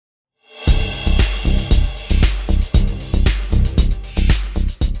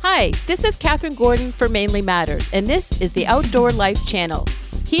Hi, this is Catherine Gordon for Mainly Matters, and this is the Outdoor Life Channel.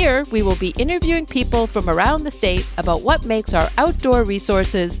 Here, we will be interviewing people from around the state about what makes our outdoor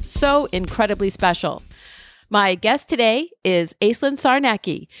resources so incredibly special. My guest today is Aislinn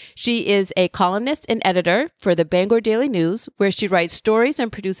Sarnacki. She is a columnist and editor for the Bangor Daily News, where she writes stories and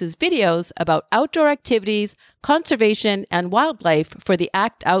produces videos about outdoor activities, conservation, and wildlife for the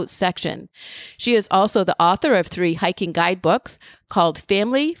Act Out section. She is also the author of 3 hiking guidebooks called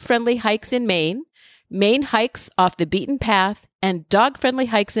Family Friendly Hikes in Maine, Maine Hikes Off the Beaten Path, and Dog Friendly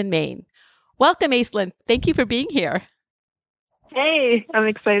Hikes in Maine. Welcome, Aislinn. Thank you for being here. Hey, I'm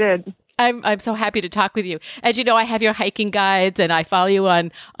excited. I'm so happy to talk with you. As you know, I have your hiking guides and I follow you on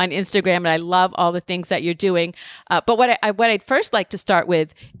Instagram, and I love all the things that you're doing. But what I'd first like to start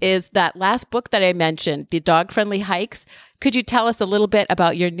with is that last book that I mentioned, the Dog Friendly Hikes. Could you tell us a little bit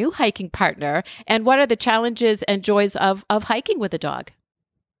about your new hiking partner and what are the challenges and joys of hiking with a dog?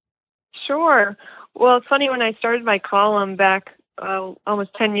 Sure. Well, it's funny, when I started my column back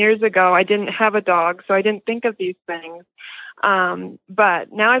almost 10 years ago, I didn't have a dog, so I didn't think of these things.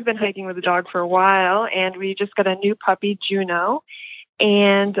 But now I've been hiking with a dog for a while, and we just got a new puppy, Juno,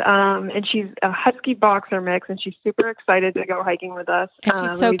 and she's a husky boxer mix, and she's super excited to go hiking with us. And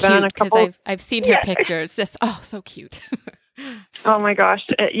she's so cute because I've seen her pictures. Just so cute. Oh my gosh.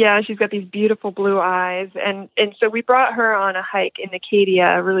 Yeah, she's got these beautiful blue eyes. And so we brought her on a hike in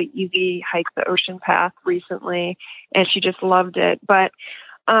Acadia, a really easy hike, the Ocean Path, recently, and she just loved it. But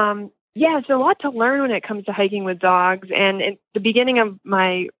it's a lot to learn when it comes to hiking with dogs. And at the beginning of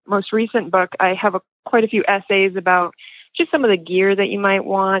my most recent book, I have quite a few essays about just some of the gear that you might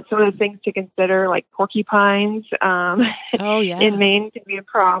want, some of the things to consider, like porcupines in Maine can be a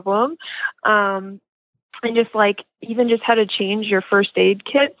problem. And just even just how to change your first aid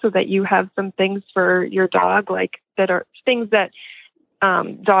kit so that you have some things for your dog, like that are things that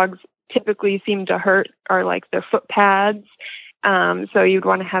dogs typically seem to hurt, are like their foot pads. So you'd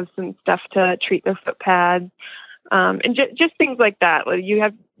want to have some stuff to treat their foot pads, and just things like that. You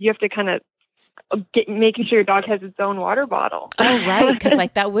have to kind of making sure your dog has its own water bottle. Oh, right, because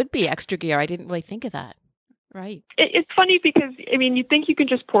that would be extra gear. I didn't really think of that. Right. It's funny because, you think you can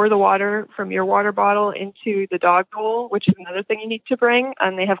just pour the water from your water bottle into the dog bowl, which is another thing you need to bring,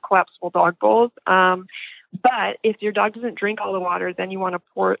 and they have collapsible dog bowls. But if your dog doesn't drink all the water, then you want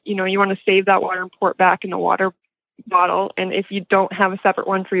to you want to save that water and pour it back in the water bottle. And if you don't have a separate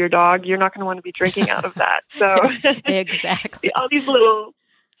one for your dog, you're not going to want to be drinking out of that. So exactly. all these little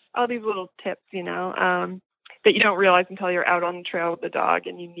tips, that you don't realize until you're out on the trail with the dog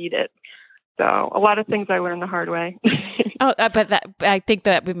and you need it. So a lot of things I learned the hard way. But I think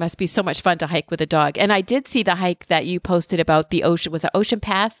that it must be so much fun to hike with a dog. And I did see the hike that you posted about the ocean. Was it Ocean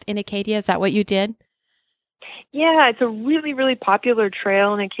Path in Acadia? Is that what you did? Yeah, it's a really, really popular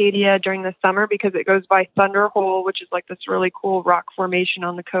trail in Acadia during the summer because it goes by Thunder Hole, which is like this really cool rock formation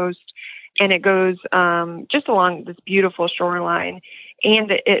on the coast. And it goes just along this beautiful shoreline.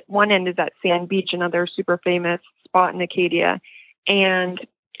 And one end is at Sand Beach, another super famous spot in Acadia. And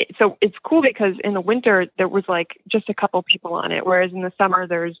so it's cool because in the winter, there was just a couple people on it, whereas in the summer,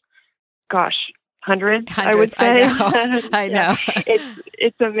 there's, hundreds, I would say. I know.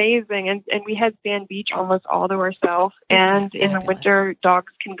 It's amazing. And we had Sand Beach almost all to ourselves. And in the winter,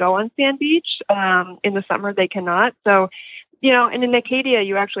 dogs can go on Sand Beach. In the summer, they cannot. So, and in Acadia,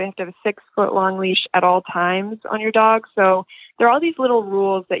 you actually have to have a 6-foot long leash at all times on your dog. So there are all these little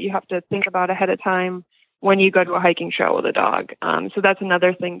rules that you have to think about ahead of time when you go to a hiking trail with a dog. So that's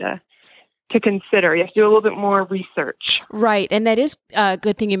another thing to consider. You have to do a little bit more research. Right. And that is a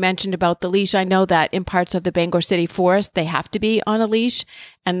good thing you mentioned about the leash. I know that in parts of the Bangor City Forest, they have to be on a leash.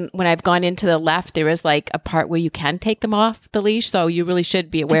 And when I've gone into the left, there is a part where you can take them off the leash. So you really should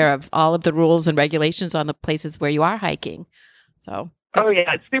be aware of all of the rules and regulations on the places where you are hiking. So.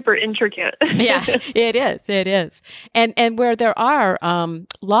 It's super intricate. Yeah, it is. It is. And where there are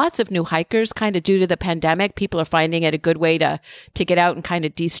lots of new hikers, kind of due to the pandemic, people are finding it a good way to get out and kind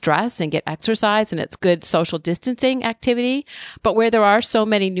of de-stress and get exercise, and it's good social distancing activity. But where there are so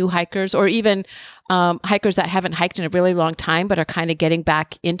many new hikers, or even hikers that haven't hiked in a really long time but are kind of getting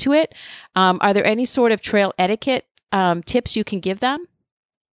back into it, are there any sort of trail etiquette tips you can give them?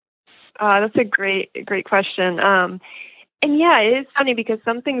 That's a great question. And yeah, it is funny because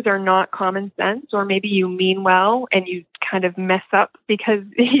some things are not common sense, or maybe you mean well and you kind of mess up because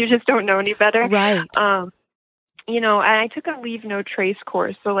you just don't know any better. Right. I took a Leave No Trace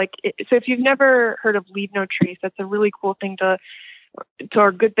course. So if you've never heard of Leave No Trace, that's a really cool thing to or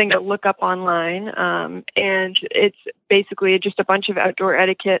a good thing to look up online. And it's basically just a bunch of outdoor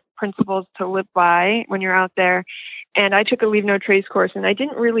etiquette principles to live by when you're out there. And I took a Leave No Trace course, and I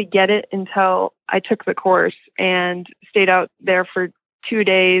didn't really get it until I took the course and stayed out there for 2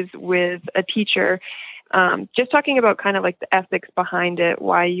 days with a teacher, just talking about kind of like the ethics behind it,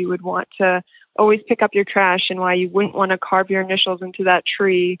 why you would want to always pick up your trash and why you wouldn't want to carve your initials into that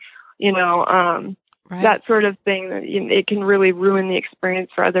tree, right. That sort of thing. It can really ruin the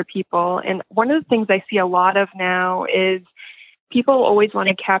experience for other people. And one of the things I see a lot of now is people always want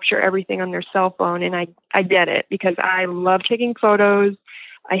to capture everything on their cell phone. And I get it, because I love taking photos.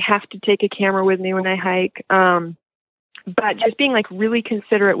 I have to take a camera with me when I hike. But just being like really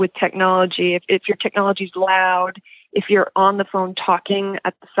considerate with technology. If your technology's loud, if you're on the phone talking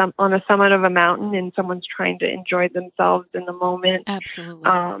on the summit of a mountain and someone's trying to enjoy themselves in the moment, absolutely,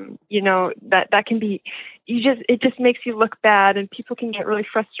 that can be, it just makes you look bad, and people can get really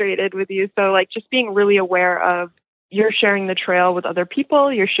frustrated with you. So like just being really aware of, you're sharing the trail with other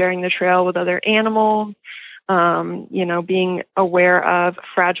people, you're sharing the trail with other animals, being aware of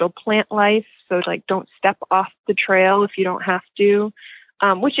fragile plant life. So like, don't step off the trail if you don't have to,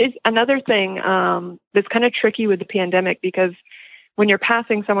 which is another thing that's kind of tricky with the pandemic, because when you're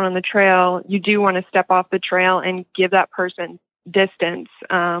passing someone on the trail, you do want to step off the trail and give that person distance.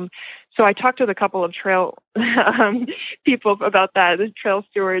 So I talked with a couple of trail people about that, the trail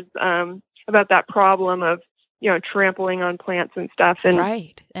stewards, about that problem of, trampling on plants and stuff. And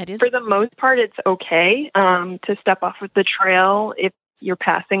right. That is, for the most part, it's okay to step off of the trail if you're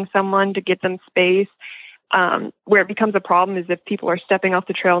passing someone, to get them space. Where it becomes a problem is if people are stepping off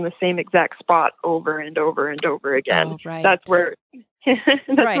the trail in the same exact spot over and over and over again. Oh, right. That's where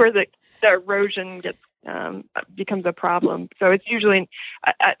right. where the erosion gets becomes a problem. So it's usually,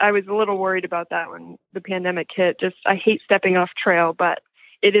 I was a little worried about that when the pandemic hit. I hate stepping off trail, but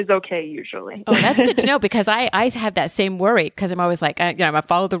it is okay usually. Oh, that's good to know, because I have that same worry, because I'm always like, I'm a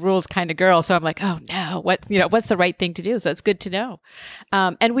follow the rules kind of girl. So I'm like, oh no, what's the right thing to do? So it's good to know.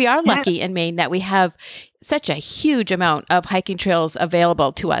 And we are lucky in Maine that we have such a huge amount of hiking trails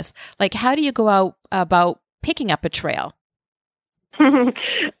available to us. Like, how do you go out about picking up a trail?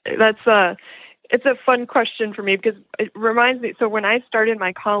 It's a fun question for me, because it reminds me. So when I started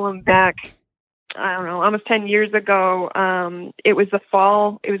my column back, I don't know, almost 10 years ago, it was the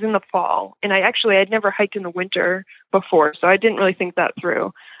fall. It was in the fall. And I'd never hiked in the winter before. So I didn't really think that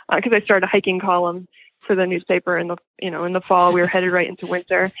through, because I started a hiking column for the newspaper in the fall. We were headed right into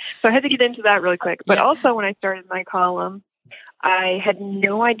winter. So I had to get into that really quick. But also when I started my column, I had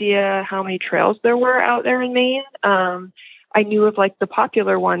no idea how many trails there were out there in Maine. I knew of like the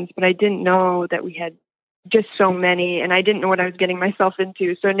popular ones, but I didn't know that we had just so many, and I didn't know what I was getting myself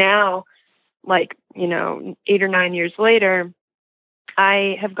into. So now, like, 8 or 9 years later,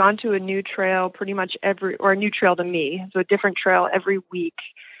 I have gone to a new trail pretty much a new trail to me. So a different trail every week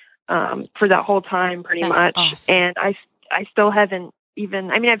for that whole time, pretty much. Awesome. And I still haven't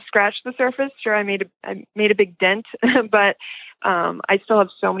I've scratched the surface. Sure, I made a big dent, but I still have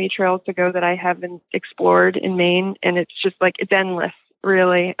so many trails to go that I haven't explored in Maine. And it's just like, it's endless,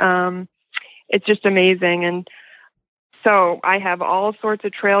 really. It's just amazing. And so I have all sorts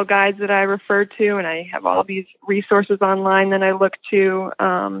of trail guides that I refer to, and I have all these resources online that I look to.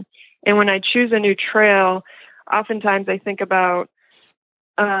 And when I choose a new trail, oftentimes I think about,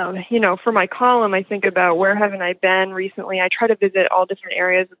 for my column, I think about where haven't I been recently. I try to visit all different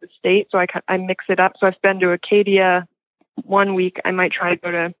areas of the state, so I mix it up. So I've been to Acadia one week. I might try to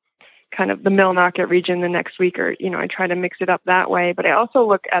go to kind of the Millinocket region the next week, or, I try to mix it up that way. But I also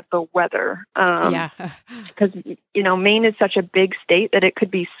look at the weather. Because, Maine is such a big state that it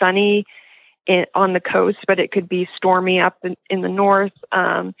could be sunny on the coast, but it could be stormy up in the north.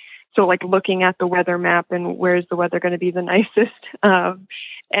 So like looking at the weather map and where's the weather going to be the nicest.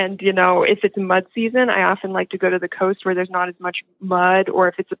 And, if it's mud season, I often like to go to the coast where there's not as much mud, or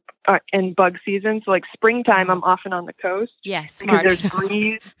if it's in bug season. So like springtime, I'm often on the coast. Yes, smart. Because there's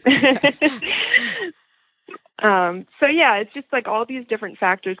breeze. So yeah, it's just like all these different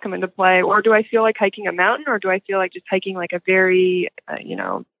factors come into play. Or do I feel like hiking a mountain, or do I feel like just hiking like a very,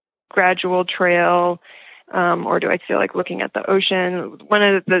 gradual trail? Or do I feel like looking at the ocean? One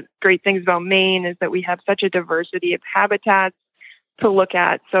of the great things about Maine is that we have such a diversity of habitats to look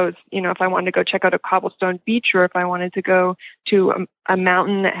at. So, if I wanted to go check out a cobblestone beach, or if I wanted to go to a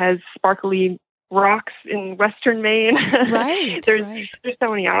mountain that has sparkly rocks in Western Maine. Right. There's so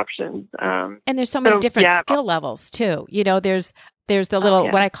many options. And there's so many different skill levels too. There's the little,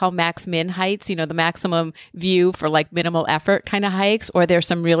 what I call max min heights, the maximum view for like minimal effort kind of hikes, or there's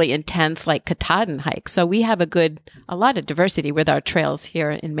some really intense like Katahdin hikes. So we have a lot of diversity with our trails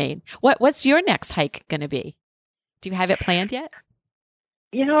here in Maine. What's your next hike going to be? Do you have it planned yet?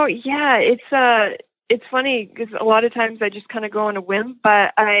 Yeah, it's funny because a lot of times I just kind of go on a whim,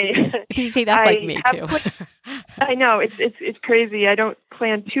 but you see, that's like me too. I know it's crazy. I don't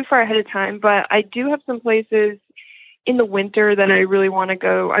plan too far ahead of time, but I do have some places in the winter that I really want to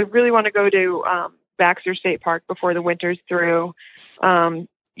go. I really want to go to Baxter State Park before the winter's through.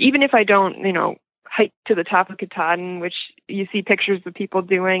 Even if I don't, hike to the top of Katahdin, which you see pictures of people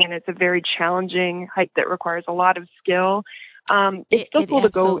doing, and it's a very challenging hike that requires a lot of skill. It's still cool to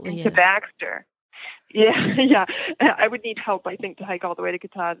go into Baxter. Yeah. I would need help, I think, to hike all the way to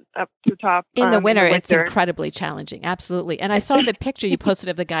Katahdin up to the top. In the winter, it's incredibly challenging. Absolutely. And I saw the picture you posted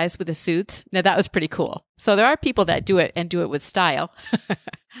of the guys with the suits. Now, that was pretty cool. So there are people that do it and do it with style.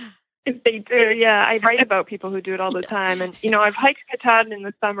 They do. Yeah. I write about people who do it all the time. And, I've hiked Katahdin in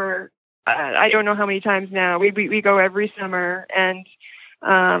the summer. I don't know how many times now. We go every summer, and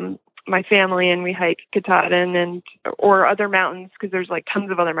my family and we hike Katahdin or other mountains, because there's like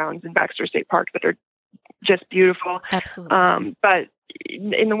tons of other mountains in Baxter State Park that are just beautiful. Absolutely. But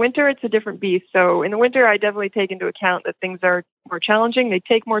in the winter, it's a different beast. So in the winter, I definitely take into account that things are more challenging. They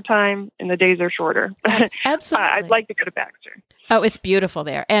take more time and the days are shorter. Absolutely. I'd like to go to Baxter. Oh, it's beautiful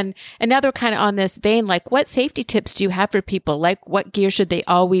there. And now they're kind of on this vein, like what safety tips do you have for people? Like what gear should they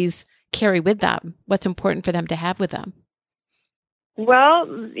always carry with them? What's important for them to have with them? Well,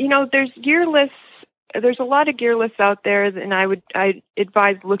 there's gear lists. There's a lot of gear lists out there, and I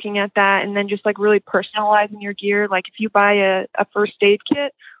advise looking at that and then just like really personalizing your gear. Like if you buy a first aid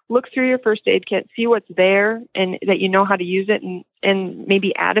kit, look through your first aid kit, see what's there and that you know how to use it, and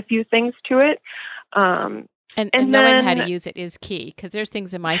maybe add a few things to it. And knowing how to use it is key, because there's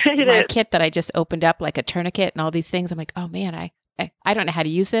things in my kit that I just opened up, like a tourniquet and all these things. I'm like, oh man, I don't know how to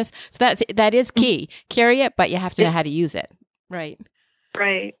use this. So that is key. Carry it, but you have to know how to use it. Right.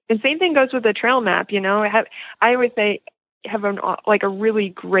 Right. And same thing goes with the trail map. I always say, have a really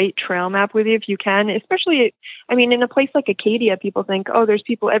great trail map with you if you can, especially, in a place like Acadia, people think, oh, there's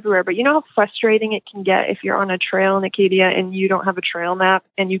people everywhere, but you know how frustrating it can get if you're on a trail in Acadia and you don't have a trail map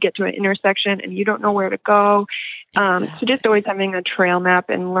and you get to an intersection and you don't know where to go. Exactly. So just always having a trail map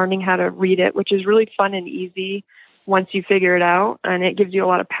and learning how to read it, which is really fun and easy once you figure it out, and it gives you a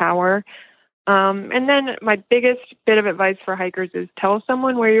lot of power. And then my biggest bit of advice for hikers is tell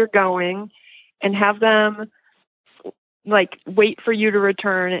someone where you're going and have them wait for you to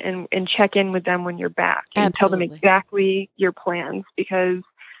return and check in with them when you're back. And tell them exactly your plans, because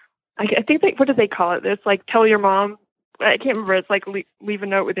I think what do they call it? It's like tell your mom. I can't remember. It's like leave a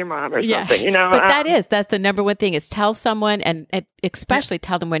note with your mom or something, But that's the number one thing is tell someone, and especially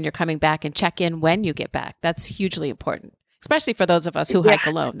tell them when you're coming back and check in when you get back. That's hugely important. Especially for those of us who hike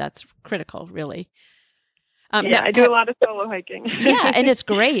alone. That's critical, really. I do a lot of solo hiking. And it's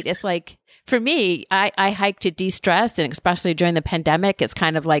great. It's like, for me, I hike to de-stress, and especially during the pandemic, it's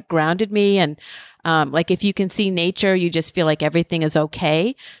kind of like grounded me. And if you can see nature, you just feel like everything is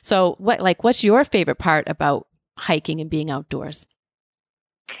okay. So what's your favorite part about hiking and being outdoors?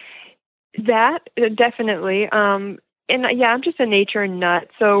 That definitely. And I'm just a nature nut.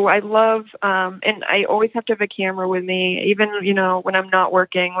 So I love, and I always have to have a camera with me, even, when I'm not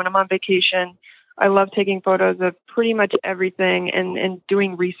working, when I'm on vacation. I love taking photos of pretty much everything and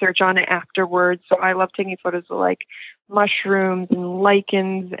doing research on it afterwards. So I love taking photos of like mushrooms and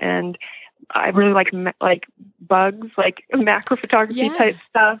lichens, and I really like bugs, like macro photography type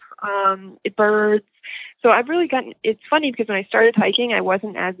stuff, birds. So I've really it's funny because when I started hiking, I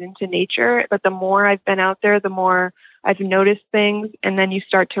wasn't as into nature, but the more I've been out there, the more I've noticed things. And then you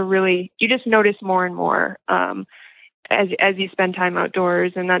start to you just notice more and more as you spend time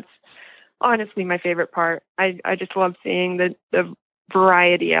outdoors. And that's honestly my favorite part. I just love seeing the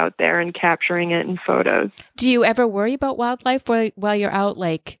variety out there and capturing it in photos. Do you ever worry about wildlife while you're out?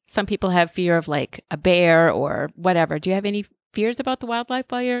 Like some people have fear of like a bear or whatever. Do you have any fears about the wildlife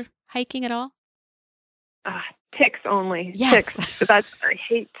while you're hiking at all? Ticks only. Yes. Ticks. I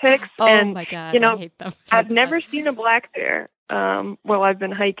hate ticks. Oh my God. I hate them. I've never seen a black bear. While I've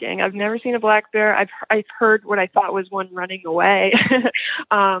been hiking, I've never seen a black bear. I've heard what I thought was one running away.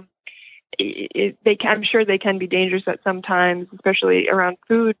 I'm sure they can be dangerous at some times, especially around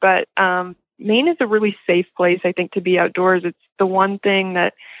food, but Maine is a really safe place, I think, to be outdoors. It's the one thing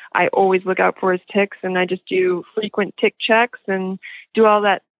that I always look out for is ticks, and I just do frequent tick checks and do all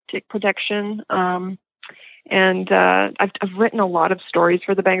that tick protection. And I've written a lot of stories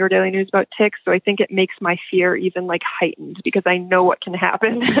for the Bangor Daily News about ticks, so I think it makes my fear even like heightened because I know what can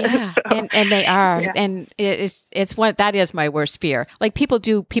happen. Yeah, So, and they are, yeah. and it's one that is my worst fear. Like people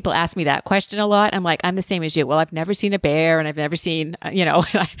ask me that question a lot. I'm like, I'm the same as you. Well, I've never seen a bear, and I've never seen,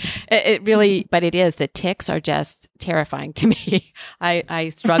 it really, but it is the ticks are just terrifying to me. I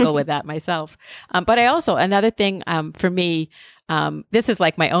struggle with that myself. But I also another thing for me. This is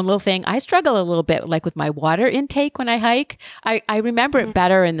like my own little thing. I struggle a little bit like with my water intake when I hike. I remember it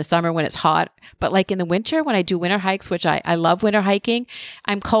better in the summer when it's hot, but like in the winter when I do winter hikes, which I love winter hiking,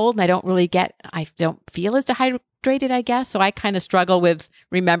 I'm cold and I don't feel as dehydrated, I guess. So I kind of struggle with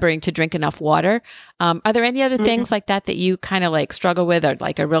remembering to drink enough water. Are there any other things like that you kind of like struggle with or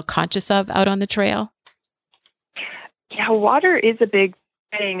like are real conscious of out on the trail? Yeah, water is a big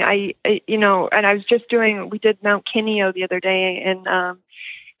thing. And I was just we did Mount Kineo the other day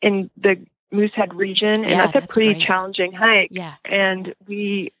in the Moosehead region, and that's a pretty challenging hike. Yeah. And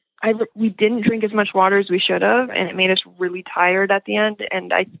we didn't drink as much water as we should have, and it made us really tired at the end.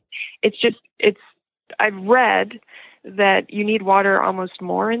 And I've read that you need water almost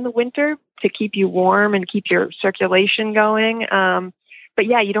more in the winter to keep you warm and keep your circulation going. But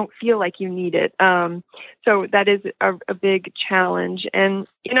yeah, you don't feel like you need it. So that is a big challenge. And,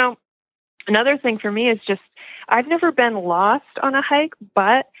 another thing for me is just, I've never been lost on a hike,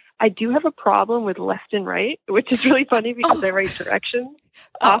 but I do have a problem with left and right, which is really funny because I write directions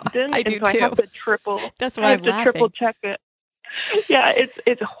often. I do so too. I have to triple. That's why I'm laughing. Triple check it. Yeah,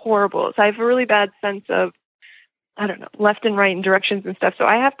 it's horrible. So I have a really bad sense of, I don't know, left and right and directions and stuff. So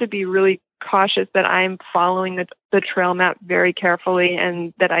I have to be really cautious that I'm following the trail map very carefully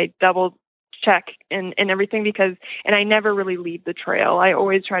and that I double check and everything and I never really leave the trail. I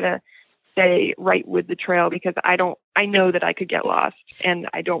always try to stay right with the trail because I know that I could get lost and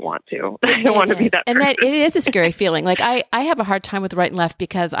I don't want to. I don't want to be that person. And that it is a scary feeling. Like I have a hard time with right and left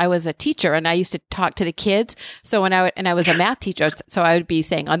because I was a teacher and I used to talk to the kids. So I was a math teacher, so I would be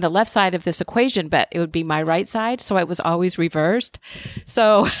saying on the left side of this equation, but it would be my right side. So it was always reversed.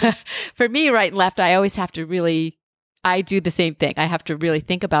 So for me, right and left, I always have to I do the same thing. I have to really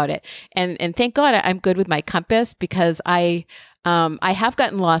think about it. And thank God I'm good with my compass because I have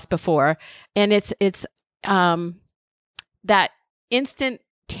gotten lost before, and it's that instant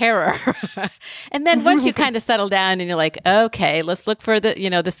terror. And then once you kind of settle down and you're like, okay, let's look for the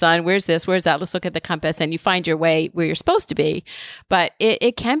sun. Where's this? Where's that? Let's look at the compass, and you find your way where you're supposed to be. But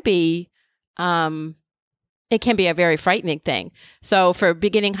it can be a very frightening thing. So for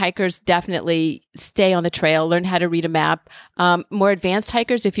beginning hikers, definitely stay on the trail, learn how to read a map. More advanced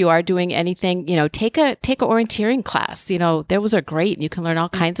hikers, if you are doing anything, take a orienteering class. Those are great. And you can learn all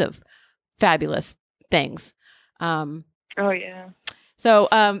kinds of fabulous things. Oh yeah. So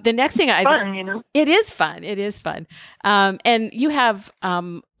the next thing it is fun. It is fun. And you have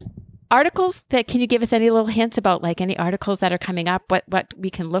articles can you give us any little hints about like any articles that are coming up, what we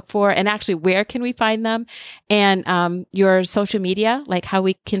can look for, and actually where can we find them, and your social media, like how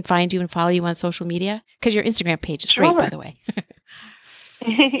we can find you and follow you on social media? Because your Instagram page is great, by the way.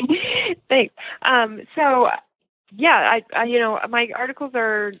 Thanks. So yeah, I my articles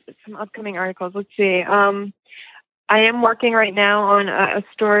are some upcoming articles. Let's see. I am working right now on a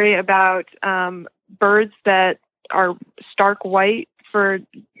story about birds that are stark white for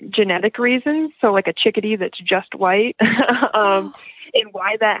genetic reasons. So like a chickadee that's just white, and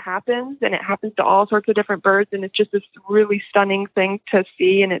why that happens. And it happens to all sorts of different birds. And it's just this really stunning thing to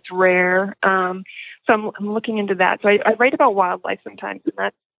see, and it's rare. So I'm looking into that. So I write about wildlife sometimes, and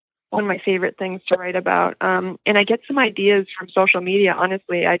that's one of my favorite things to write about. And I get some ideas from social media.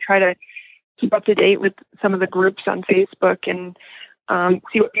 Honestly, I try to keep up to date with some of the groups on Facebook and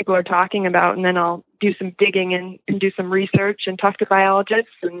see what people are talking about. And then I'll do some digging and do some research and talk to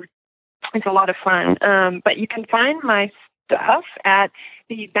biologists. And it's a lot of fun. But you can find my stuff at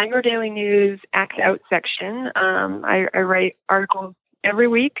the Bangor Daily News Act Out section. I write articles every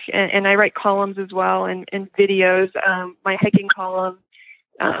week, and I write columns as well and videos. My hiking column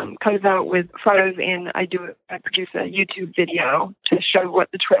comes out with photos, and I produce a YouTube video to show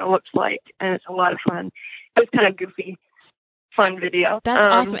what the trail looks like, and it's a lot of fun. It's kind of goofy, fun video. That's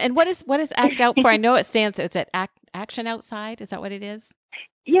awesome. And what is Act Out for? I know it's at Action Outside. Is that what it is?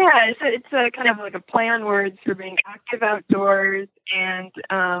 Yeah, it's a kind of like a play on words for being active outdoors and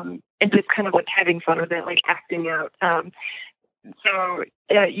just kind of like having fun with it, like acting out. So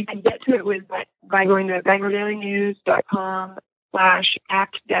you can get to it by going to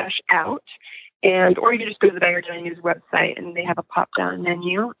bangordailynews.com/act-out, or you can just go to the Bangor Daily News website and they have a pop-down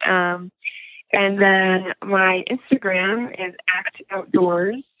menu. And then my Instagram is Act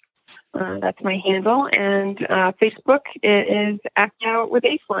Outdoors, That's my handle. And Facebook is Act Out with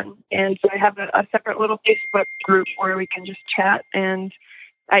Aislinn. And so I have a separate little Facebook group where we can just chat. And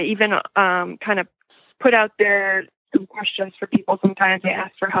I even kind of put out there some questions for people. Sometimes they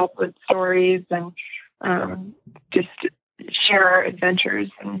ask for help with stories and just share our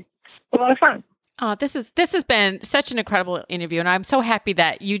adventures. And it's a lot of fun. Oh, this has been such an incredible interview, and I'm so happy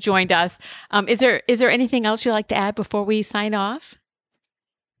that you joined us. Is there anything else you'd like to add before we sign off?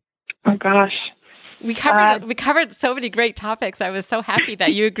 Oh gosh, we covered so many great topics. I was so happy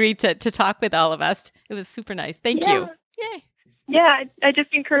that you agreed to talk with all of us. It was super nice. Thank you. Yay. Yeah, I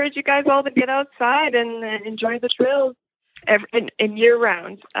just encourage you guys all to get outside and enjoy the trails in year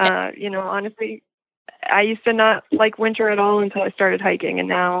round. Honestly, I used to not like winter at all until I started hiking, and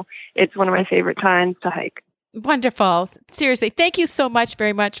now it's one of my favorite times to hike. Wonderful. Seriously, thank you so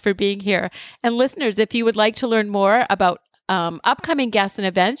very much for being here. And listeners, if you would like to learn more about upcoming guests and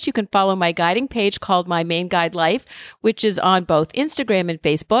events, you can follow my guiding page called My Maine Guide Life, which is on both Instagram and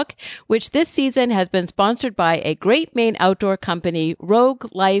Facebook, which this season has been sponsored by a great Maine outdoor company,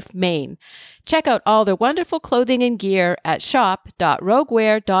 Rogue Life Maine. Check out all their wonderful clothing and gear at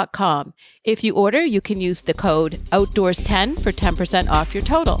shop.roguewear.com. If you order, you can use the code OUTDOORS10 for 10% off your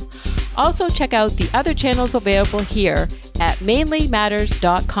total. Also, check out the other channels available here at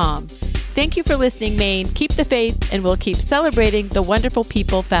mainlymatters.com. Thank you for listening, Maine. Keep the faith, and we'll keep celebrating the wonderful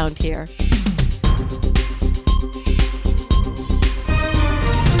people found here.